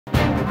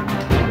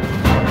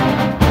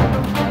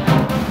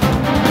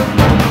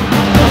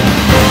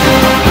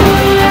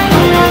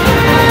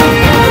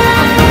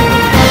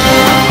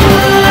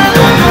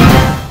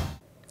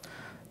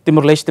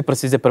Timor-Leste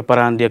precisa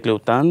preparar diak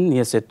e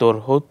a setór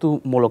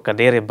hotu molok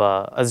adere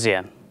ba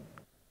ASEAN.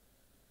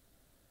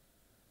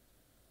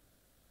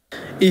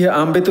 Ia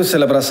âmbito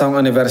celebração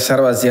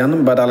aniversário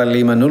ASEAN badala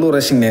 5 nulu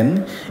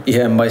resinen,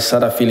 ia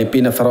embaixada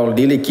Filipina farol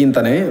dili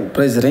quintane,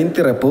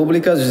 presidente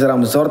República José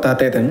Ramos Horta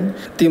hateten,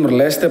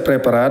 Timor-Leste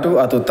preparado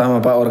a tutama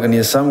ba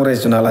organização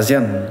regional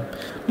ASEAN.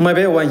 Mas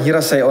bem, o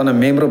anhira sai ona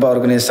membro da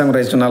organização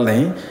regional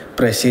né,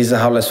 precisa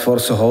ao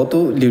esforço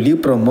hotu, liu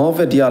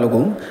promove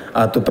diálogo,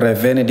 a tu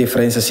prevene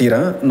diferença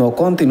sira, no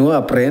continua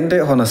aprende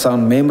honação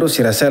membro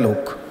sira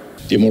seluk.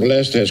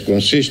 Timor-Leste has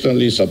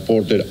consistently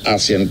supported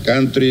ASEAN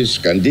countries'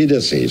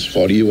 candidacies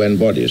for UN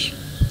bodies.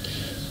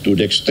 To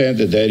the extent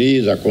that there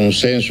is a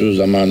consensus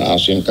among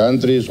ASEAN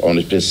countries on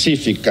a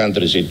specific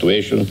country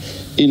situation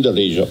in the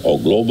region or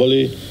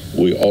globally,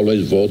 we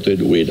always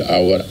voted with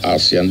our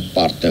ASEAN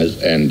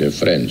partners and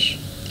friends.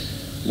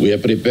 We are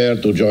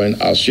prepared to join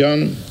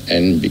ASEAN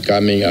and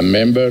becoming a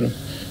member,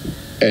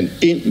 and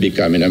in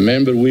becoming a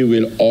member, we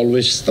will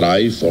always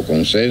strive for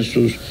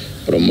consensus,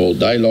 promote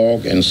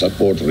dialogue and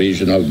support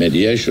regional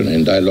mediation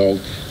and dialogue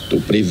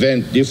to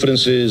prevent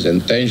differences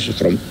and tensions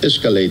from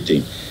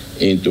escalating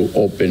into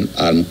open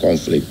armed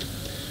conflict.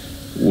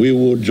 We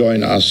would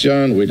join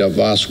ASEAN with a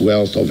vast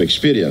wealth of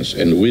experience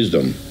and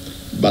wisdom,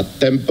 but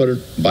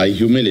tempered by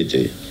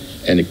humility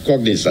and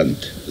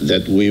cognizant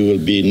that we will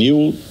be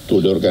new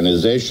to the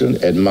organization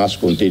and must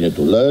continue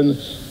to learn,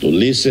 to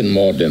listen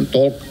more than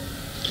talk,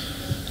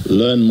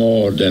 learn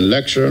more than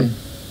lecture,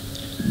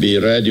 be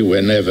ready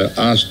whenever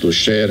asked to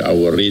share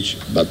our rich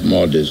but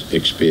modest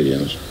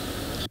experience.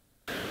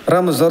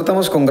 Ramos Horta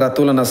nos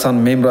congratula nação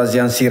membro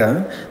ASEAN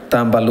Sira,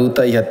 tamba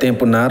luta e a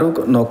tempo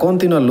naruk, no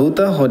continua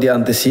luta onde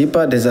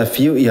antecipa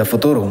desafio e a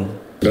futuro.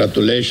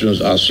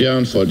 Congratulations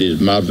ASEAN for this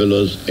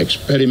marvelous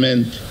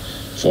experiment,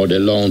 for the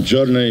long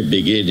journey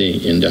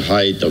beginning in the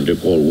height of the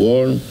Cold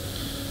War,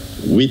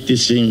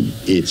 witnessing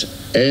its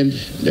end,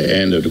 the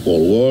end of the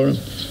Cold War,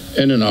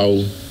 and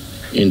now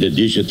in the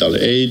digital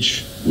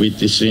age,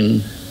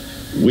 witnessing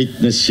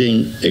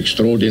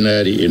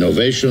extraordinary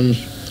innovations,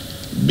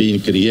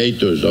 being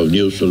creators of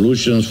new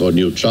solutions for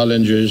new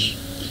challenges,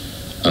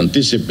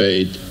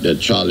 anticipate the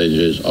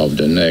challenges of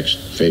the next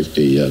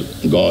 50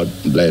 years. God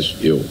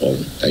bless you all.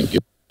 Thank you.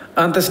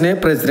 Antes ne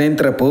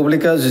Presidente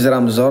República José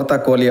Ramos Horta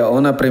acolhia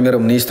ona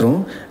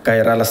Primeiro-Ministro,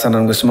 Kairala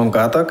Sanangusmon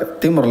Katak,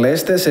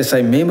 Timor-Leste se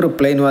sai membro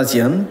pleno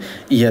ASEAN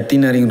e a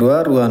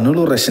Tinaringua Rua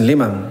Nulu Resin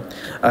Limam.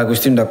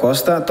 Agostinho da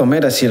Costa, Tomé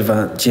da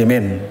Silva,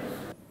 Jemen.